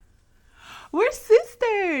We're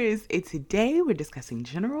sisters, and today we're discussing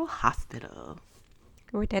General Hospital.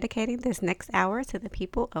 We're dedicating this next hour to the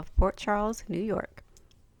people of Port Charles, New York.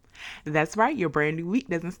 That's right, your brand new week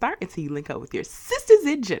doesn't start until you link up with your sisters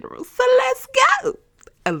in general. So let's go.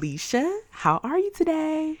 Alicia, how are you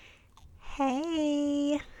today?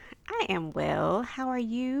 Hey, I am well. How are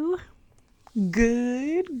you?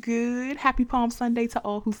 Good, good. Happy Palm Sunday to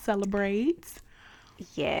all who celebrate.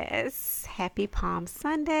 Yes, happy Palm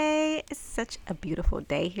Sunday. It's such a beautiful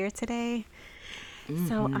day here today.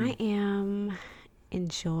 So I am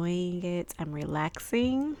enjoying it. I'm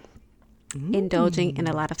relaxing, indulging in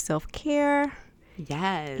a lot of self-care,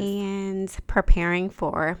 Yes. and preparing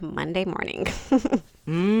for Monday morning.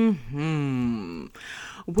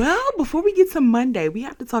 Well, before we get to Monday, we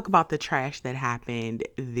have to talk about the trash that happened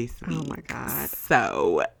this week. Oh my God.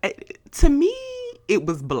 So, to me, it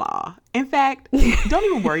was blah. In fact, don't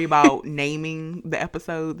even worry about naming the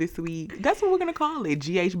episode this week. That's what we're going to call it,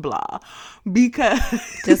 GH Blah. Because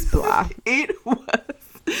Just blah. It was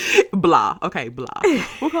blah. Okay, blah.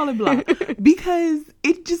 We'll call it blah. Because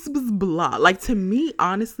it just was blah. Like, to me,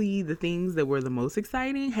 honestly, the things that were the most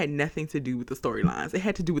exciting had nothing to do with the storylines. It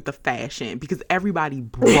had to do with the fashion because everybody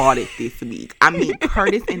brought it this week. I mean,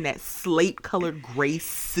 Curtis in that slate colored gray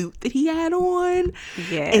suit that he had on.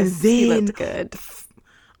 Yes, And then, he looked good.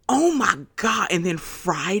 oh my God. And then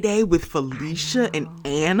Friday with Felicia and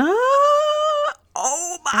Anna.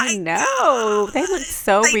 Oh my I know. They look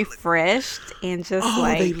so They- refreshed and just they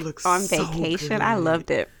like look on so vacation. I good.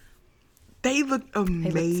 loved it. They look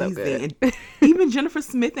amazing. so good. And even Jennifer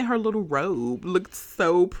Smith in her little robe looked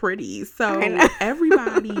so pretty. I So know.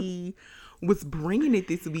 everybody was bringing it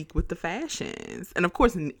this week with the fashions. And of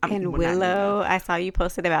course, And well, not Nina. Willow, I saw you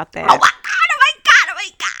posted about Oh my that. God, oh my God, oh my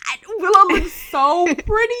God. Willow looks so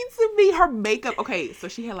pretty to me. Her makeup, okay, so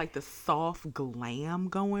she had like the soft glam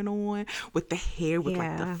going on with the hair with like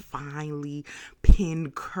Yeah. the finely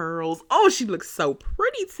pinned curls. Oh, she looks so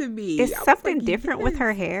pretty to me. Is I was something like, different with yes.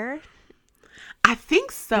 her hair? I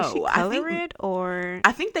think so. Did she color it or?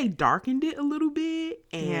 I think they darkened it a little bit,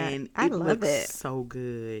 and I it love looks it. so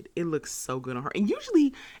good. It looks so good on her. And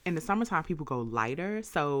usually in the summertime, people go lighter.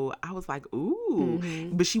 So I was like, ooh.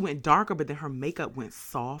 But she went darker, but then her makeup went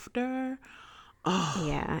softer. Oh,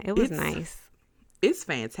 Yeah, it was it's nice. it's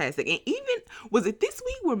fantastic. And even, was it this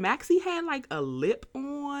week where Maxie had like a lip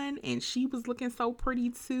on and she was looking so pretty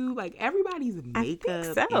too? Like everybody's I makeup.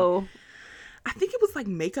 think and- so. I think it was like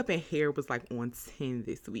makeup and hair was like on 10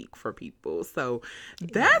 this week for people. So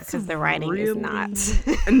that's 'cause the writing is not.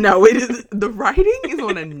 No, it is. The writing is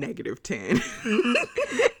on a -10.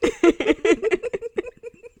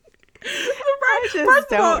 I just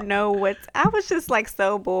First of all, don't know what's. I was just like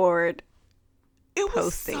so bored it was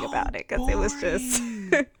posting so about it because it was just.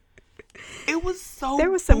 boring. It was so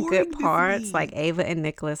There was some boring good this parts, week. like Ava and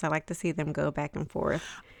Nicholas. I like to see them go back and forth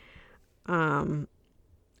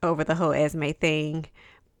over the whole Esme thing.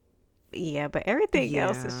 Yeah, but everything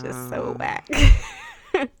else is just so whack.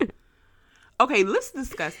 Okay, let's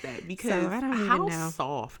discuss that because I don't even how know.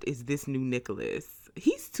 soft is this new Nicholas?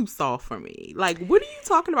 He's too soft for me. Like, what are you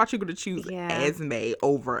talking about? You're going to choose Yeah. Esme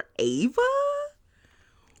over Ava?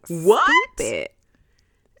 What? Stupid.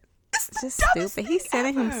 It's the Just dumbest stupid. He's thing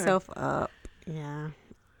setting ever. himself up. Yeah.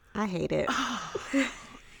 I hate it.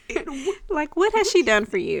 It- Like, what has she done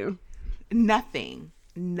for you? Nothing.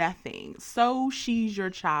 So she's your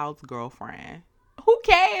child's girlfriend. Who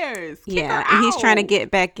cares? Kick Yeah, her and he's trying to out.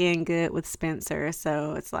 get back in good with Spencer.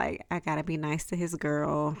 So it's like, I got to be nice to his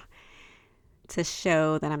girl to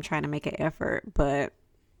show that I'm trying to make an effort. But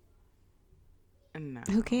No.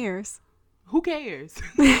 who cares? Who cares?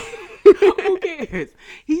 Who cares?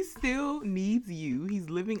 He still needs you. He's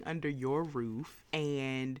living under your roof,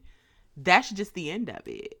 and that's just the end of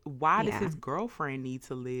it. Why does Yeah. his girlfriend need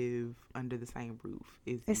to live under the same roof?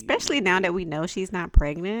 Especially now that we know she's not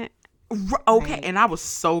pregnant. Okay, Right. and I was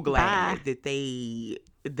so glad Bye. that they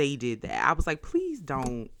did that. I was like, please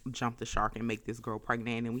don't jump the shark and make this girl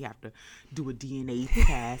pregnant, and we have to do a DNA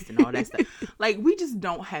test and all that stuff. Like, we just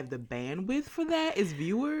don't have the bandwidth for that as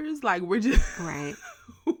viewers. Like, we're just Right.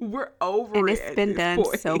 we're over And it. it's at been this done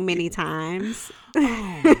point. so many times.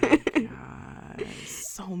 Oh my God.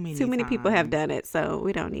 So many Too many people have times. done it, so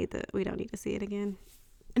we don't need to see it again.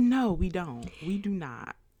 No, we don't. We do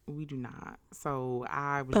not. So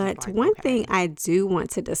I was But just like, one okay. thing I do want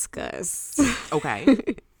to discuss.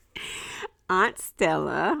 Okay. Aunt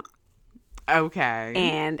Stella Okay.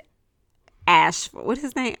 and Ashford. What is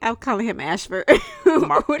his name? I'm calling him Ashford.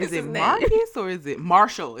 What is his it name? Marcus or is it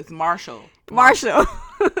Marshall? It's Marshall. Marshall.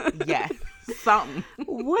 Yes. Something.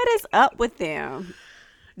 What is up with them?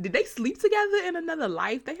 did they sleep together in another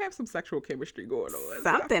life? They have some sexual chemistry going on.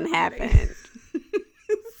 Something happened.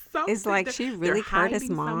 Something. It's like she They're really Curtis'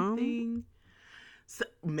 hiding mom. something. So,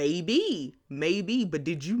 maybe. But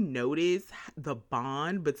did you notice the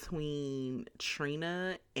bond between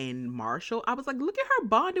Trina and Marshall? I was like, look at her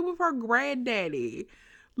bonding with her granddaddy.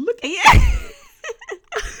 Look at it.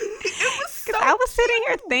 It was so I was sitting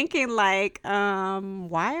here cute. thinking, like,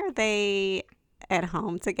 why are they at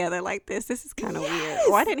home together like this? This is kind of weird.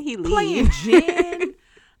 Why didn't he Playing leave? gin.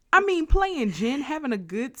 Playing gin, having a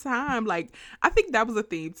good time. Like, I think that was a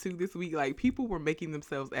theme too this week. Like, people were making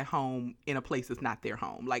themselves at home in a place that's not their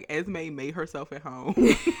home. Like, Esme made herself at home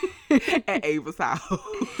at Ava's house.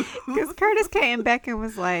 Because Curtis came back and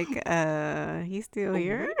was like, he's still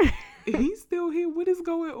here? He's still here. What is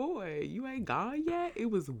going on? You ain't gone yet? It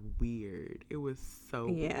was weird. It was so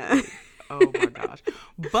weird. Oh my gosh.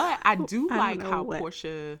 But I do like how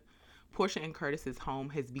Portia and Curtis's home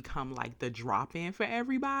has become like the drop-in for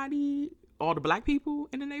everybody, all the black people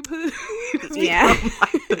in the neighborhood. It's become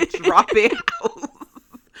like the drop-in house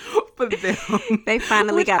for them. They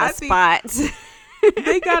finally got a spot.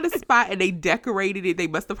 They got a spot and they decorated it. They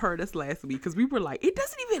must have heard us last week because we were like, it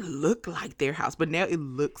doesn't even look like their house, but now it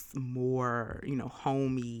looks more,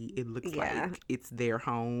 homey. It looks like it's their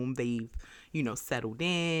home. They've, settled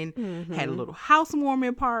in, had a little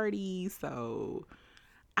housewarming party. So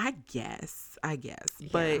I guess.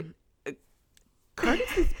 But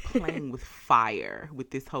Curtis is playing with fire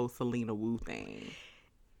with this whole Selena Wu thing.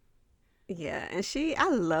 Yeah, and I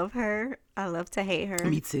love her. I love to hate her.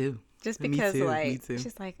 Me too. Just because,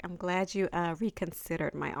 she's like, I'm glad you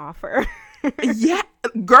reconsidered my offer. Yeah,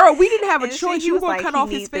 girl, we didn't have a choice. You were going to like, cut off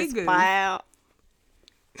his fingers.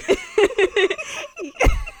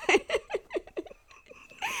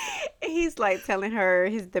 He's like telling her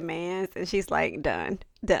his demands, and she's like, done.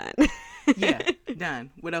 Yeah, done.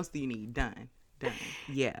 What else do you need? Done.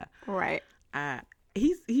 Yeah. Right.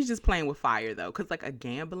 He's just playing with fire though, because like a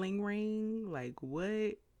gambling ring, like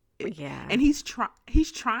what? Yeah. And he's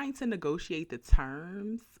trying to negotiate the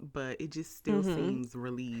terms, but it just still seems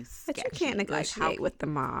really sketchy. But you can't negotiate with the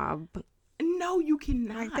mob. No, you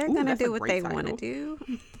cannot. Like, they're gonna do what they want to do.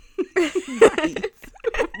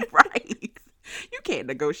 Right. You can't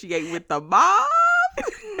negotiate with the mob.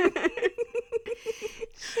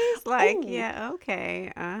 She's like, yeah,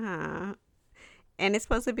 okay, and it's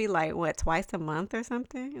supposed to be like what, twice a month or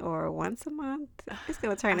something, or once a month? It's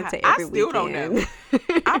gonna turn into every weekend. Don't know.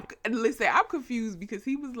 I'm confused because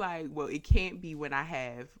he was like, well, it can't be when I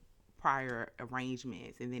have prior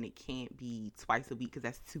arrangements, and then it can't be twice a week because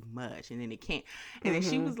that's too much, and then it can't. And then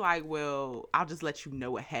she was like, well, I'll just let you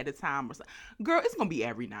know ahead of time or something. Girl, it's gonna be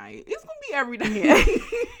every night. Yeah.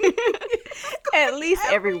 At least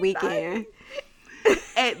every weekend.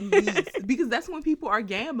 At least, because that's when people are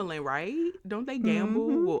gambling, right? Don't they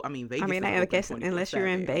gamble? Well, Vegas. I guess unless you're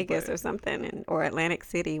in Vegas or something, or Atlantic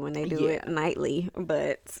City when they do it nightly,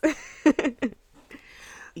 but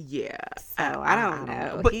yeah. So I don't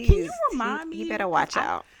know. But can you remind me? You better watch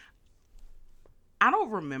out. I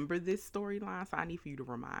don't remember this storyline, so I need for you to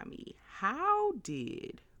remind me. How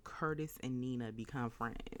did Curtis and Nina become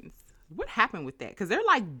friends? What happened with that? Because they're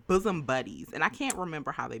like bosom buddies, and I can't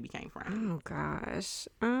remember how they became friends. Oh, gosh.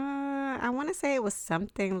 I want to say it was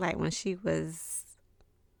something like when she was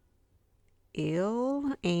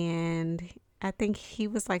ill, and I think he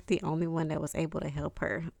was like the only one that was able to help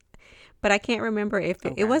her. But I can't remember if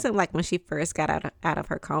it wasn't like when she first got out of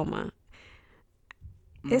her coma.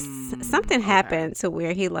 Something happened to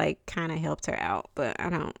where he like kind of helped her out, but I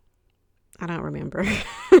don't remember.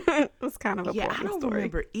 It was kind of a boring I don't story.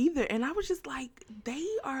 remember either. And I was just like, they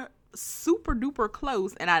are super duper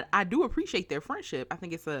close, and I do appreciate their friendship. I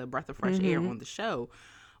think it's a breath of fresh air on the show,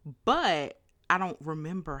 but I don't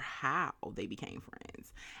remember how they became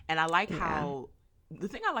friends. And I like how the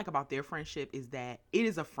thing I like about their friendship is that it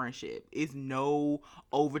is a friendship. It's no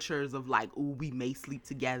overtures of like, ooh, we may sleep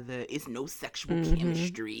together. It's no sexual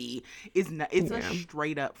chemistry. It's a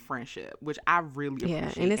straight up friendship, which I really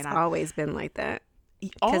appreciate. Yeah, and it's always been like that.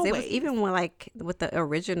 Because it was even when with the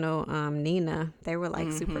original Nina, they were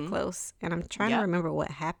like super close. And I'm trying to remember what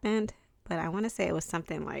happened, but I want to say it was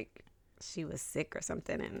something like she was sick or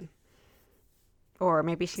something, or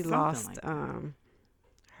maybe she lost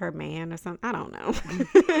her man or something. I don't know.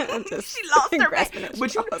 She lost her man.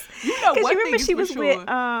 But you know what thing she was with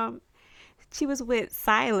she was with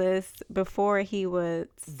Silas before he was.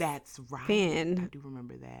 That's right. Finn. I do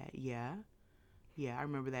remember that. Yeah, I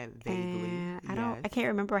remember that vaguely. And I can't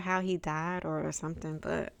remember how he died or something,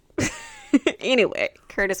 but anyway,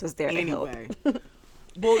 Curtis was there to help.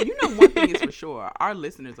 Well, you know, one thing is for sure. Our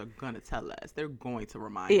listeners are going to tell us. They're going to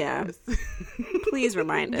remind us. Please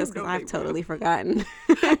remind us, because I've totally forgotten.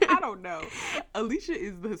 I don't know. Alicia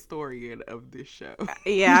is the historian of this show.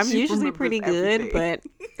 Yeah, I'm usually pretty good, but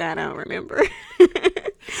I don't remember.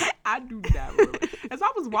 I do not remember. As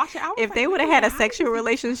I was watching, if they would have had a sexual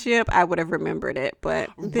relationship, I would have remembered it. But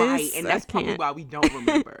right, and that's probably why we don't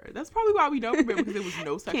remember. That's probably why we don't remember, because there was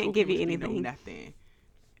no sexual. Can't give you anything. No nothing.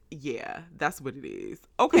 Yeah, that's what it is.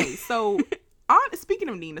 Okay, so speaking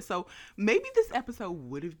of Nina, so maybe this episode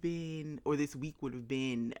would have been, or this week would have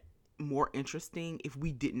been more interesting if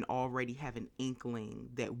we didn't already have an inkling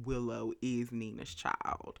that Willow is Nina's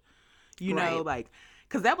child. You know, like.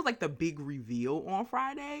 Because that was like the big reveal on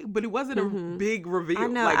Friday, but it wasn't a big reveal. I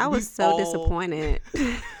know. Like, I was so disappointed.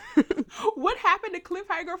 What happened to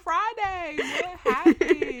Cliffhanger Friday? What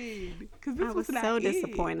happened? Because this I was not so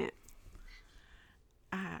disappointed.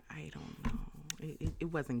 I don't know.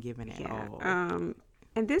 It wasn't given at all.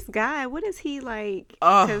 And this guy, what is he like?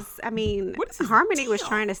 Because I mean, Harmony was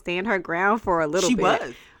trying to stand her ground for a little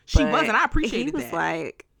bit. She was, and I appreciated that. He was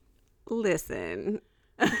like, "Listen.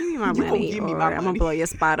 Give me my money, I'm gonna blow your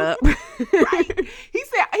spot up." Right. He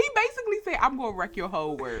basically said, "I'm gonna wreck your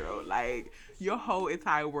whole world. Like, your whole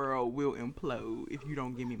entire world will implode if you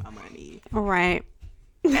don't give me my money." All right.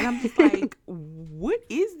 And I'm just like, what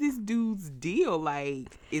is this dude's deal?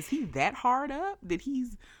 Like, is he that hard up that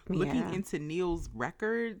he's looking into Neil's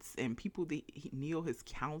records and people that Neil has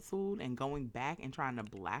counseled and going back and trying to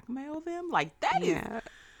blackmail them? Like, that is...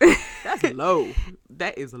 That's low.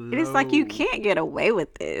 That is low. It's like you can't get away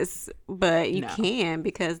with this, but you can,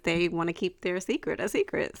 because they want to keep their secret a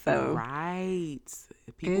secret. So right,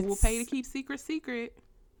 people will pay to keep secret.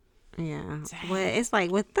 Yeah. Well, it's like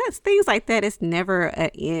with things like that, it's never an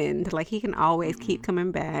end. Like, he can always keep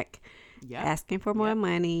coming back, asking for more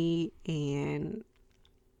money, and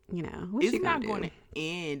you know, it's not going to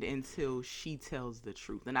end until she tells the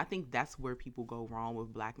truth. And I think that's where people go wrong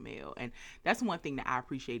with blackmail. And that's one thing that I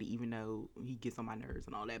appreciated, even though he gets on my nerves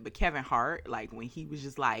and all that. But Kevin Hart, like, when he was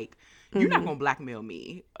just like, "You're not going to blackmail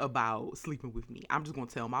me about sleeping with me. I'm just going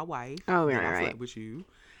to tell my wife that I slept with you."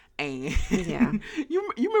 And you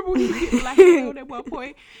remember when he was getting blackmailed at one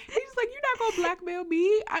point? He's just like, "You're not gonna blackmail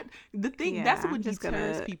me." That's what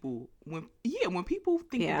deters people. When people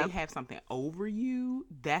think that they have something over you,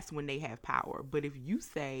 that's when they have power. But if you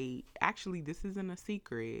say, "Actually, this isn't a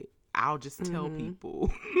secret, I'll just tell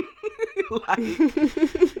people," like,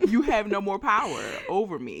 you have no more power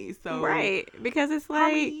over me. So because it's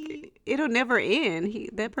like, it'll never end.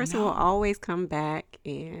 That person will always come back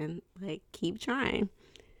and like keep trying.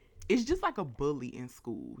 It's just like a bully in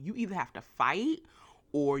school. You either have to fight,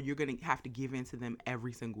 or you're going to have to give in to them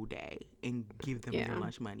every single day and give them your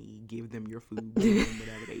lunch money, give them your food, give them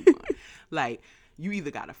whatever they want. Like, you either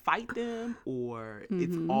got to fight them, or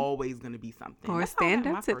it's always going to be something. Or That's stand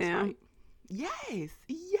up to them. Fight. Yes.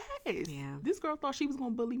 Yeah. This girl thought she was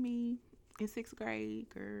going to bully me in 6th grade,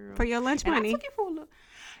 girl. For your lunch money. I took it for a look.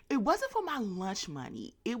 It wasn't for my lunch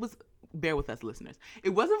money. It was... Bear with us, listeners. It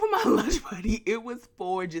wasn't for my lunch money. It was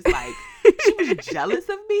for just like, she was jealous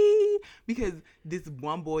of me because this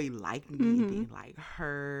one boy liked me and didn't like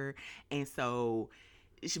her. And so,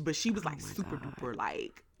 but she was like super duper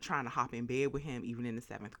like trying to hop in bed with him even in the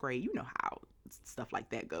 7th grade. You know how stuff like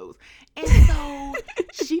that goes. And so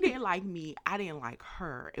she didn't like me. I didn't like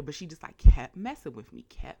her. But she just like kept messing with me.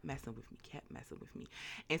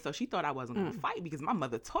 And so she thought I wasn't going to fight because my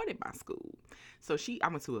mother taught at my school. So I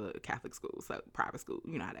went to a Catholic school, so private school.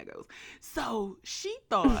 You know how that goes. So she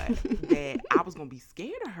thought that I was going to be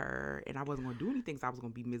scared of her and I wasn't going to do anything. So I was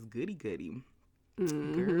going to be Miss Goody Goody.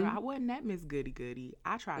 Girl, I wasn't that Miss Goody Goody.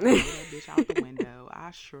 I tried to throw that bitch out the window.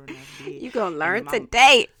 I sure enough did. You gonna learn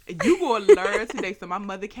today. You gonna learn today. So my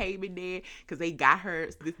mother came in there because they got her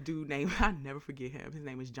this dude named, I'll never forget him. His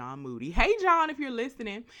name is John Moody. Hey, John, if you're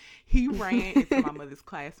listening. He ran into my mother's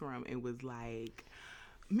classroom and was like,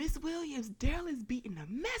 "Miss Williams, Daryl is beating the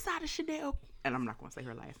mess out of Chanel." And I'm not gonna say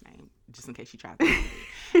her last name just in case she tries to say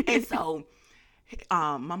it. And so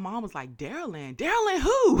my mom was like, Daryl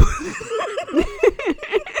who?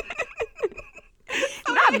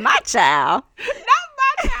 Not my child.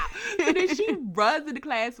 So then she runs in the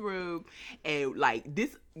classroom and like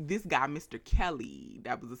this guy, Mr. Kelly,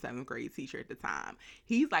 that was a 7th grade teacher at the time.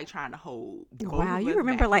 He's like trying to hold. Wow, you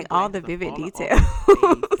remember like all the vivid details.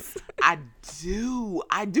 I do,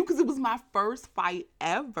 because it was my first fight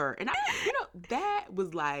ever, and that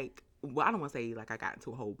was like. Well, I don't want to say like I got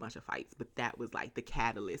into a whole bunch of fights, but that was like the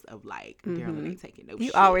catalyst of like Daryl ain't taking no shit.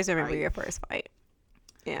 You always remember your first fight.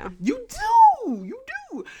 Yeah. You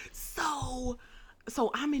do. So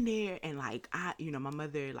so I'm in there and like my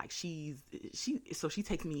mother, like she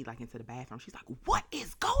takes me like into the bathroom. She's like, "What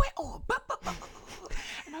is going on?"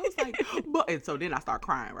 And I was like, but, and so then I start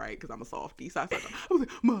crying, right? Because I'm a softie. So I was like,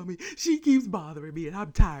 "Mommy, she keeps bothering me and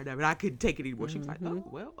I'm tired of it. I couldn't take it anymore." She was like, "Oh,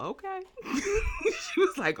 well, okay." She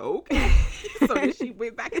was like, "Okay." So then she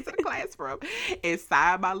went back into the classroom and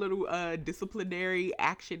signed my little disciplinary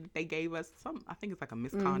action that they gave us. I think it's like a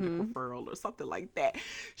misconduct referral or something like that.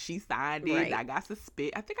 She signed it. Right. I got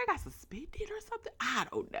suspended. I think I got suspended or something. I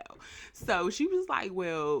don't know. So she was like,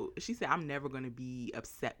 well, she said, "I'm never going to be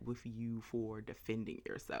upset with you for defending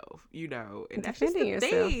yourself, and that's just Defending the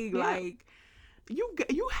yourself. thing. Yeah. Like,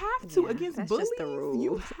 you have to against that's bullies. just the You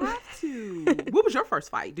rules. have to. What was your first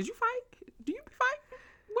fight? Did you fight? Do you fight?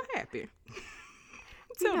 What happened?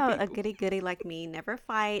 You Tell know, a people. goody like me never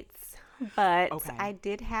fights, but Okay. I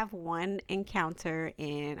did have one encounter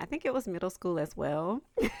in, I think it was middle school as well.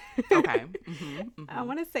 Okay. I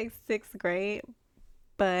want to say 6th grade,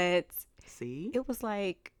 but See? it was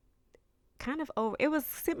like kind of over. It was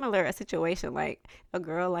similar a situation, like a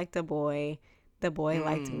girl liked a boy, the boy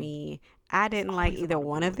liked me. I didn't like always either about a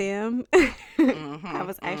one of boy. them. I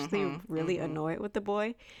was actually really annoyed with the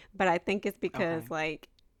boy, but I think it's because Okay. like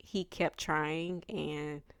he kept trying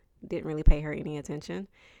and didn't really pay her any attention.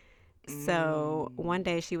 So one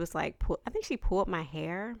day she was like, I think she pulled my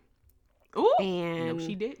hair Ooh. No, and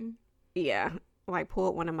she didn't. yeah, like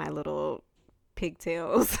pulled one of my little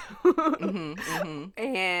pigtails.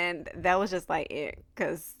 And that was just like it,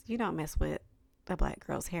 because you don't mess with a black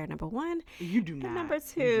girl's hair, number one. You do And not. number You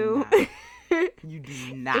two, do not. You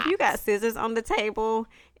do not. if you got scissors on the table,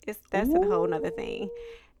 that's a whole nother thing.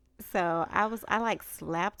 So I like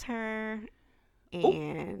slapped her,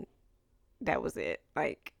 and that was it.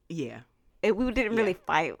 Like Yeah. we didn't Yeah. really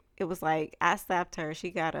fight. It was like I slapped her,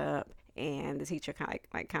 she got up, and the teacher kind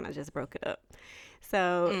of just broke it up.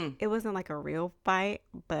 So it wasn't like a real fight,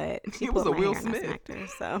 but she It was pulled a my Will hair and I Smith. smacked her.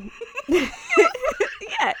 So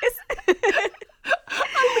yeah, it's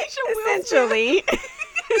Alicia Will Smith. essentially.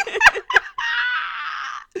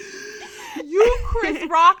 You Chris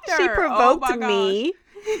rocked her. She Oh provoked my gosh. me,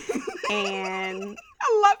 and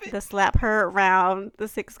I love it. the slap her around the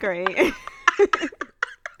 6th grade.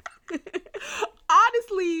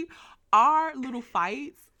 Honestly, our little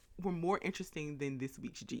fights were more interesting than this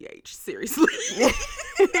week's GH. Seriously. It's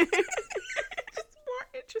more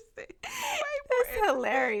interesting. Way more That's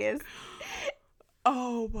hilarious.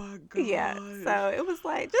 Oh my god. Yeah. So it was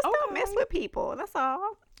like, just don't mess Okay. with people. That's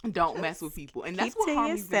all. Don't mess with people. And that's keep what to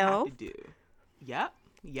Harmony's gonna have yourself. to do. Yep.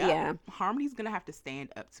 Yeah. Harmony's gonna have to stand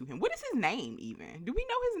up to him. What is his name even? Do we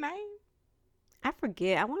know his name? I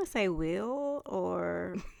forget. I want to say Will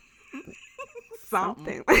or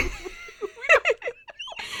Something. something.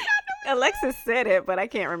 Alexis said it, but I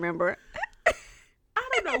can't remember. I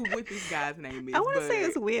don't know what this guy's name is. I want to say but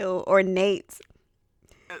it's Will or Nate.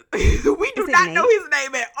 we do it not Nate? know his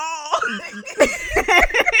name at all.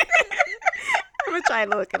 I'm going to try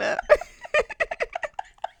to look it up.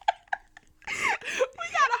 We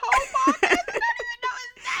got a whole podcast. I don't even know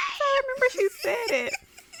his name. I remember she said it.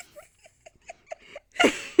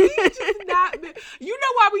 He's just not. You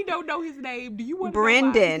know why we don't know his name? Do you want to know why?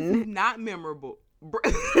 Brendan. Because he's not memorable.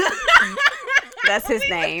 That's his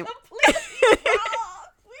name. That's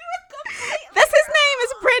That's his name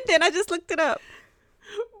is Brendan. I just looked it up.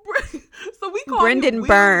 So we call Brendan him Will,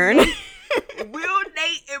 Byrne. Will,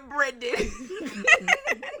 Nate, and Brendan.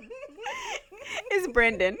 It's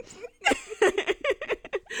Brendan.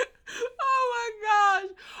 Oh my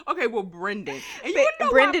gosh. Okay, well, Brendan. And you wanna know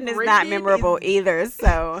why Brendan is not Brendan memorable is- either,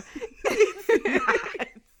 so It's not.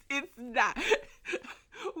 It's not.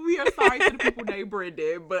 We are sorry to the people named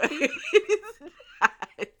Brendan, but it is not.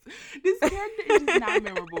 This character is just not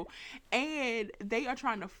memorable. And they are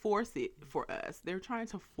trying to force it for us. They're trying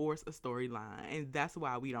to force a storyline. And that's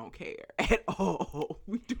why we don't care at all.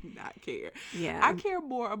 We do not care. yeah. I care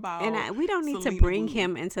more about And we don't need to Selena bring Wu.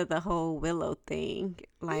 him into the whole Willow thing.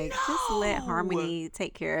 Like, just let No. Harmony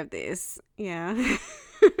take care of this. Yeah.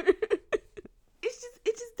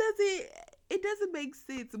 It doesn't make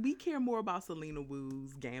sense. We care more about Selena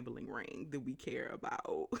Wu's gambling ring than we care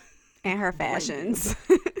about. And her fashions.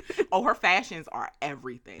 Oh, her fashions are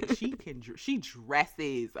everything. She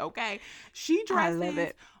dresses, okay? She dresses. I love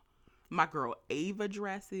it. My girl Ava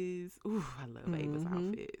dresses. Ooh, I love Ava's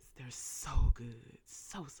outfits. They're so good.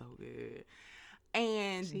 So good.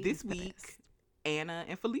 And She this is the week, best. Anna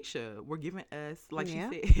and Felicia were giving us, like Yeah.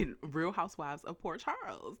 she said, Real Housewives of Port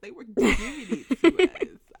Charles. They were giving it to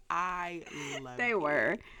us. I loved it. They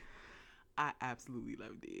were. I absolutely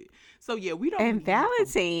loved it. So yeah, we don't. And really have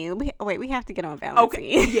to- Valentine. We have to get on Valentine.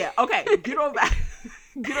 Okay, yeah, okay. Get on back.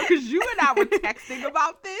 Because you and I were texting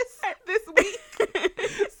about this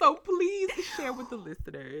week. So please share with the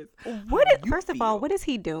listeners. First of all, what is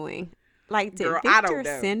he doing? Like, did Girl, I don't Victor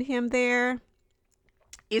know. send him there?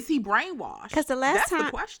 Is he brainwashed? Because That's the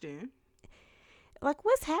question. like,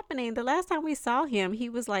 what's happening? The last time we saw him, he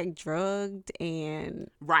was like drugged and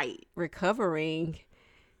Right. recovering.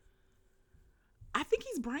 I think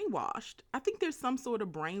he's brainwashed. I think there's some sort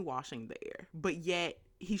of brainwashing there. But yet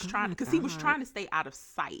he's Oh trying, my because he was God. trying to stay out of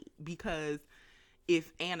sight. Because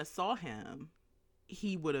if Anna saw him,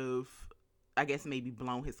 he would have, I guess, maybe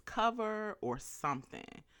blown his cover or something.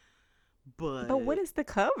 But But what is the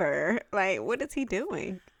cover? Like, what is he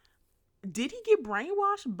doing? did he get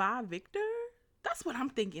brainwashed by Victor? That's what I'm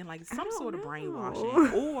thinking. Like some don't sort of know.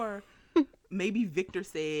 brainwashing. Or maybe Victor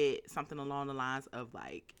said something along the lines of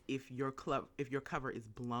like, if your cover is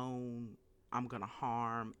blown, I'm gonna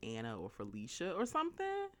harm Anna or Felicia or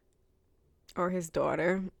something. Or his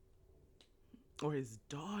daughter? Or his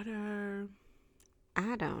daughter.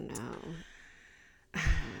 I don't know.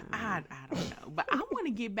 I don't know. But I want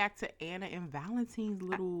to get back to Anna and Valentine's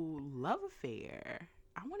little love affair.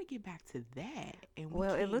 I want to get back to that. And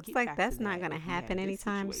Well, it looks like that's not going to happen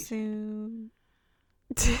anytime soon.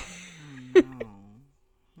 No.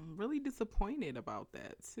 I'm really disappointed about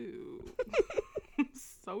that too. I'm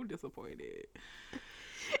so disappointed.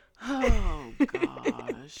 Oh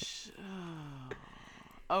gosh.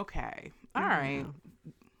 Okay. All right.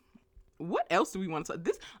 What else do we want to talk?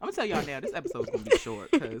 I'm gonna tell y'all now. This episode's gonna be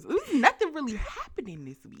short because nothing really happening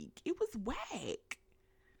this week. It was whack.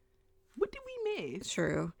 What did we miss?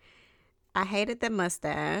 True. I hated the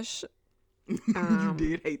mustache. You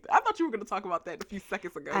did hate that. I thought you were gonna talk about that a few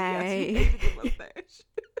seconds ago. Yes, you I- hated the mustache.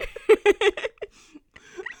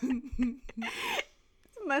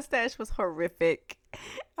 Mustache was horrific.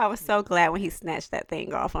 I was so glad when he snatched that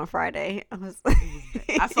thing off on Friday. I was like,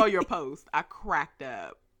 I saw your post. I cracked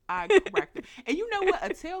up. And you know what?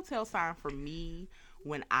 A telltale sign for me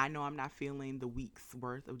when I know I'm not feeling the week's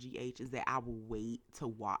worth of GH is that I will wait to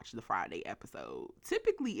watch the Friday episode.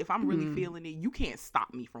 Typically, if I'm really feeling it, you can't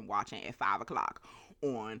stop me from watching at 5:00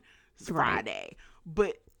 on Friday.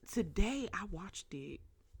 But today I watched it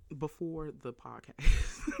before the podcast.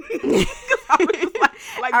 'Cause I was just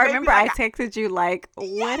like, I baby, remember like, I texted you like,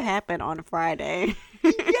 what happened on Friday?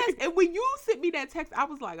 yes, and when you sent me that text, I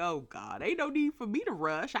was like, "Oh God, ain't no need for me to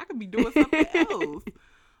rush. I could be doing something else."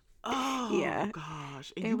 Oh Yeah.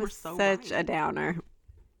 gosh, and It you were was so such a right. downer.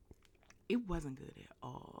 It wasn't good at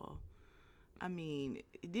all. I mean,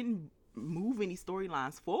 it didn't move any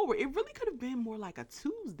storylines forward. It really could have been more like a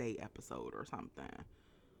Tuesday episode or something.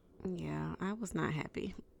 Yeah, I was not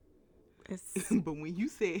happy. It's But when you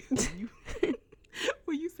said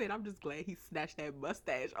when you said, "I'm just glad he snatched that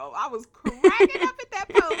mustache," oh, I was cracking up at that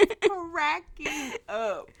post, cracking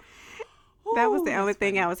up. that was Ooh, the only that's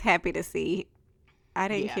thing funny. I was happy to see. I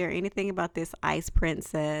didn't Yeah. hear anything about this ice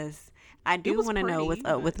princess. I do was want to know what's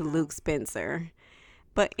pretty, up with but no. Luke Spencer.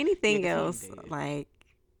 But anything 'cause he ain't else, dead. like,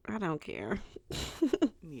 I don't care.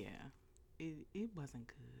 Yeah, it wasn't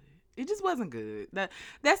good. It just wasn't good.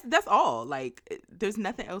 That's all. Like, there's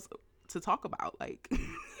nothing else to talk about. Like,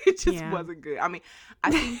 it just Yeah. wasn't good. I mean,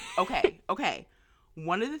 I think okay.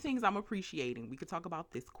 One of the things I'm appreciating, we could talk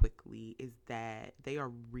about this quickly, is that they are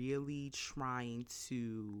really trying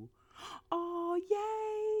to. Oh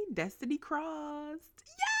yay! Destiny crossed.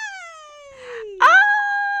 Yay!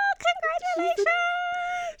 Oh, congratulations!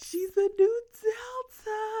 She's a new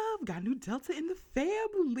Delta. Got a new Delta in the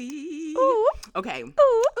family. Ooh, Okay.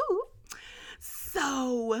 ooh, ooh.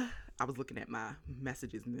 So I was looking at my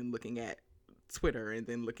messages and then looking at Twitter and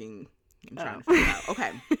then looking and trying to figure it out.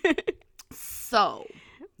 Okay. So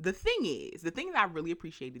the thing that I really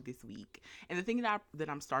appreciated this week, and the thing that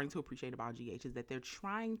I'm starting to appreciate about GH is that they're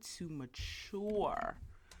trying to mature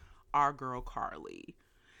our girl Carly.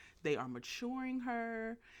 They are maturing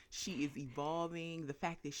her. She is evolving. The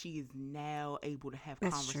fact that she is now able to have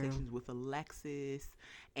That's conversations true. with Alexis.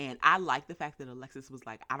 And I like the fact that Alexis was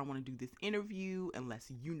like, I don't want to do this interview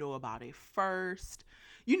unless you know about it first.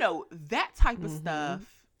 You know, that type of stuff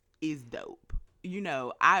is dope. You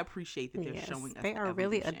know, I appreciate that they're Yes, showing us they the are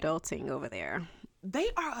really evolution. adulting over there. They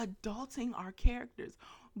are adulting our characters.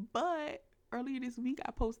 But earlier this week,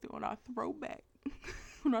 I posted on our throwback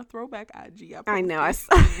IG. I know, I posted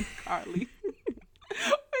saw- when Carly.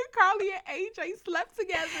 When Carly and AJ slept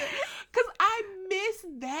together. Because I miss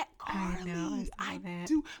that Carly. I know, I saw that.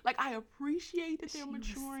 do. Like, I appreciate that they're She was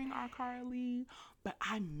maturing our Carly, but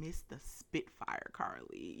I miss the Spitfire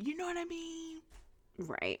Carly. You know what I mean?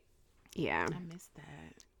 Right. Yeah. I miss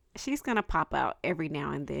that. She's going to pop out every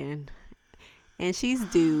now and then. And she's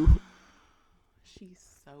due. She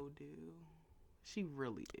so do. She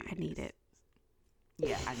really is. I need it.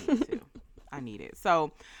 Yeah, I need it too. I need it.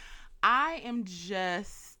 So I am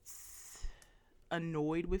just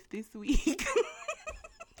annoyed with this week.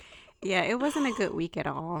 Yeah, it wasn't a good week at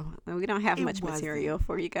all. We don't have It much wasn't. material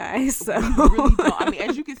for you guys. So We really don't. I mean,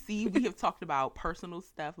 as you can see, we have talked about personal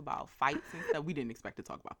stuff, about fights and stuff. We didn't expect to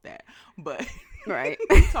talk about that, but right.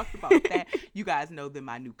 we talked about that. You guys know that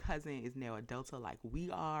my new cousin is now a Delta like we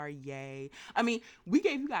are. Yay. I mean, we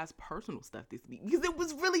gave you guys personal stuff this week because there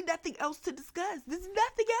was really nothing else to discuss. There's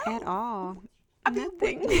nothing else. At all. I mean,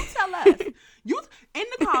 Nothing. you tell us. You in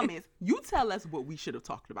the comments. You tell us what we should have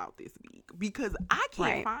talked about this week because I can't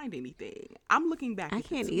Right. find anything. I'm looking back. I at the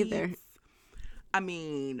can't either. tweets. I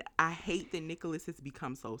mean, I hate that Nicholas has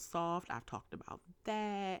become so soft. I've talked about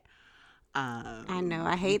that. I know.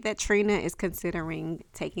 I hate that Trina is considering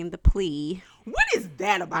taking the plea. What is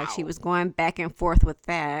that about? Like she was going back and forth with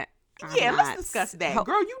that. Yeah, let's discuss that.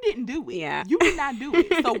 Girl, you didn't do it. Yeah. You did not do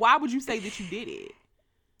it. So why would you say that you did it?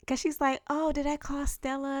 Because she's like, oh, did that cause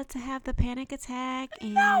Stella to have the panic attack?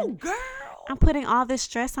 And No, girl. I'm putting all this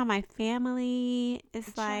stress on my family.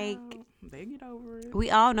 It's like, Child, they get over it. we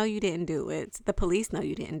all know you didn't do it. The police know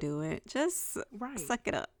you didn't do it. Just Right. suck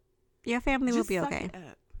it up. Your family will Just be suck okay. it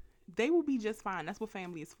up. They will be just fine. That's what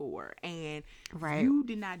family is for. And Right. you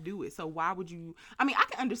did not do it. So why would you? I mean, I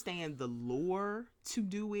can understand the lure to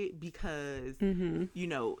do it because, you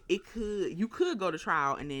know, you could go to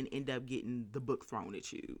trial and then end up getting the book thrown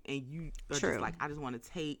at you. And you are True. just like, I just want to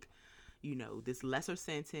take, you know, this lesser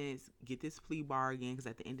sentence, get this plea bargain. Because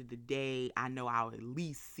at the end of the day, I know I'll at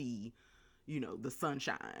least see, you know, the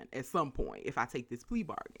sunshine at some point if I take this plea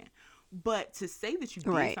bargain. But to say that you did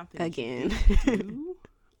Right. something that you Again. didn't do,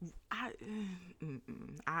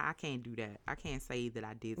 I can't do that. I can't say that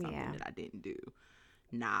I did something Yeah. that I didn't do.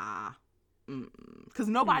 Nah. Because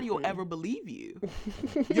nobody will ever believe you.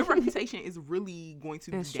 Your reputation is really going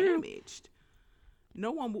to That's be true. damaged.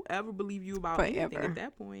 No one will ever believe you about anything Forever. at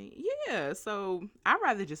that point. Yeah. So I'd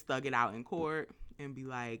rather just thug it out in court and be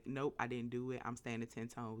like, nope, I didn't do it. I'm standing 10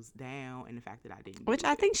 toes down. And the fact that I didn't Which do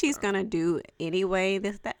I it. think she's So, going to do anyway.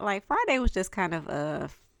 Like Friday was just kind of a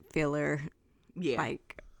filler. yeah.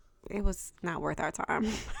 Like, it was not worth our time.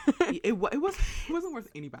 it wasn't worth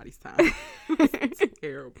anybody's time. It was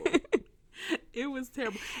terrible. It was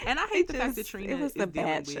terrible. And I hate the fact that Trina It was is a dealing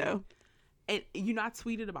bad with, show. and you know, I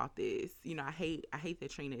tweeted about this. You know, I hate that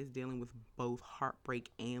Trina is dealing with both heartbreak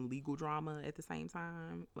and legal drama at the same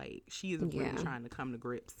time. Like she is Yeah. really trying to come to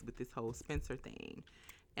grips with this whole Spencer thing.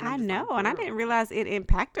 And I I'm just know, like, and I girl, didn't realize it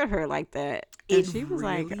impacted her like that. And It she was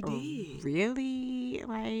like, really did. really,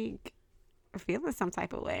 like, feeling some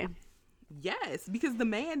type of way. Yes, because the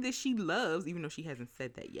man that she loves, even though she hasn't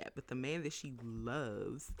said that yet, but the man that she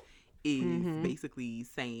loves is basically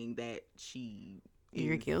saying that she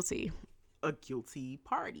You're is guilty. a guilty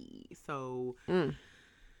party. So Mm.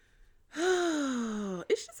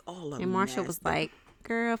 it's just all a And Marsha mess. was like,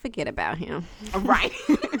 girl, forget about him. Right.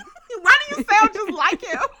 Why do you sound just like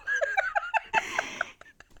him?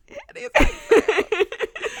 That is how he sounds.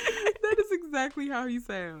 That is exactly how he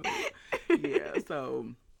sounds. Yeah, so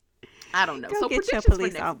I don't know. Go so get your predictions for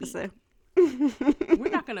police next officer. week. We're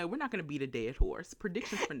not gonna beat a dead horse.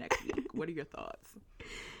 Predictions for next week. What are your thoughts?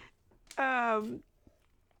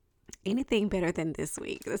 Anything better than this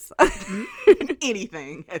week.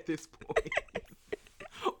 Anything at this point.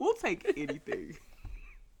 We'll take anything.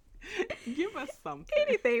 Give us something.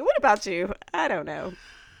 Anything. What about you? I don't know.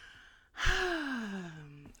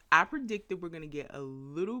 I predicted we're going to get a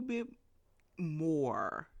little bit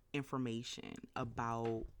more information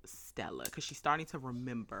about Stella because she's starting to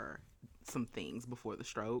remember some things before the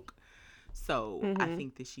stroke. So I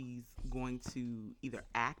think that she's going to either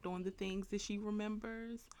act on the things that she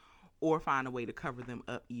remembers or find a way to cover them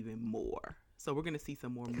up even more. So we're going to see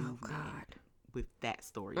some more movement with that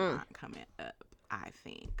storyline coming up, I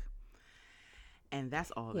think. And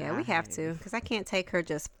that's all that Yeah, I we have to, because I can't take her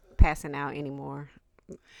just passing out anymore.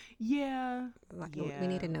 Yeah. Like, yeah. we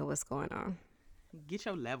need to know what's going on. Get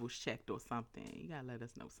your levels checked or something. You gotta let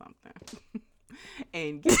us know something.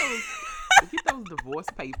 And get those divorce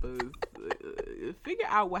papers. Figure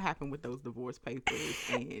out what happened with those divorce papers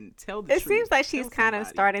and tell the It truth. seems like she's Tell kind of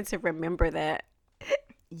somebody. starting to remember that.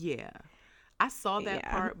 Yeah, I saw that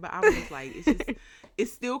Yeah. part, but I was just like,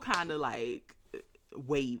 it's still kind of like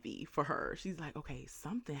wavy for her. She's like, okay,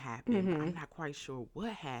 something happened, but I'm not quite sure what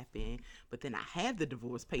happened. But then I have the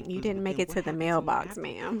divorce papers. You didn't but make then it what to the happened mailbox, after?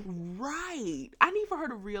 ma'am. Right. I need for her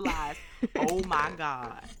to realize, oh my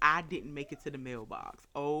God, I didn't make it to the mailbox.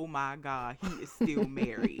 Oh my God, he is still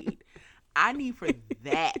married. I need for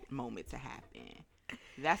that moment to happen.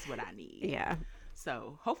 That's what I need. Yeah.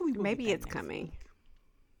 So hopefully we'll Maybe get that it's next coming. week.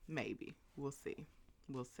 Maybe. We'll see.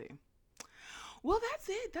 We'll see. Well, that's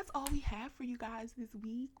it. That's all we have for you guys this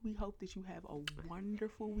week. We hope that you have a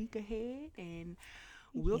wonderful week ahead, and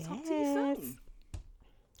we'll talk to you soon.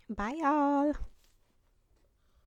 Bye, y'all.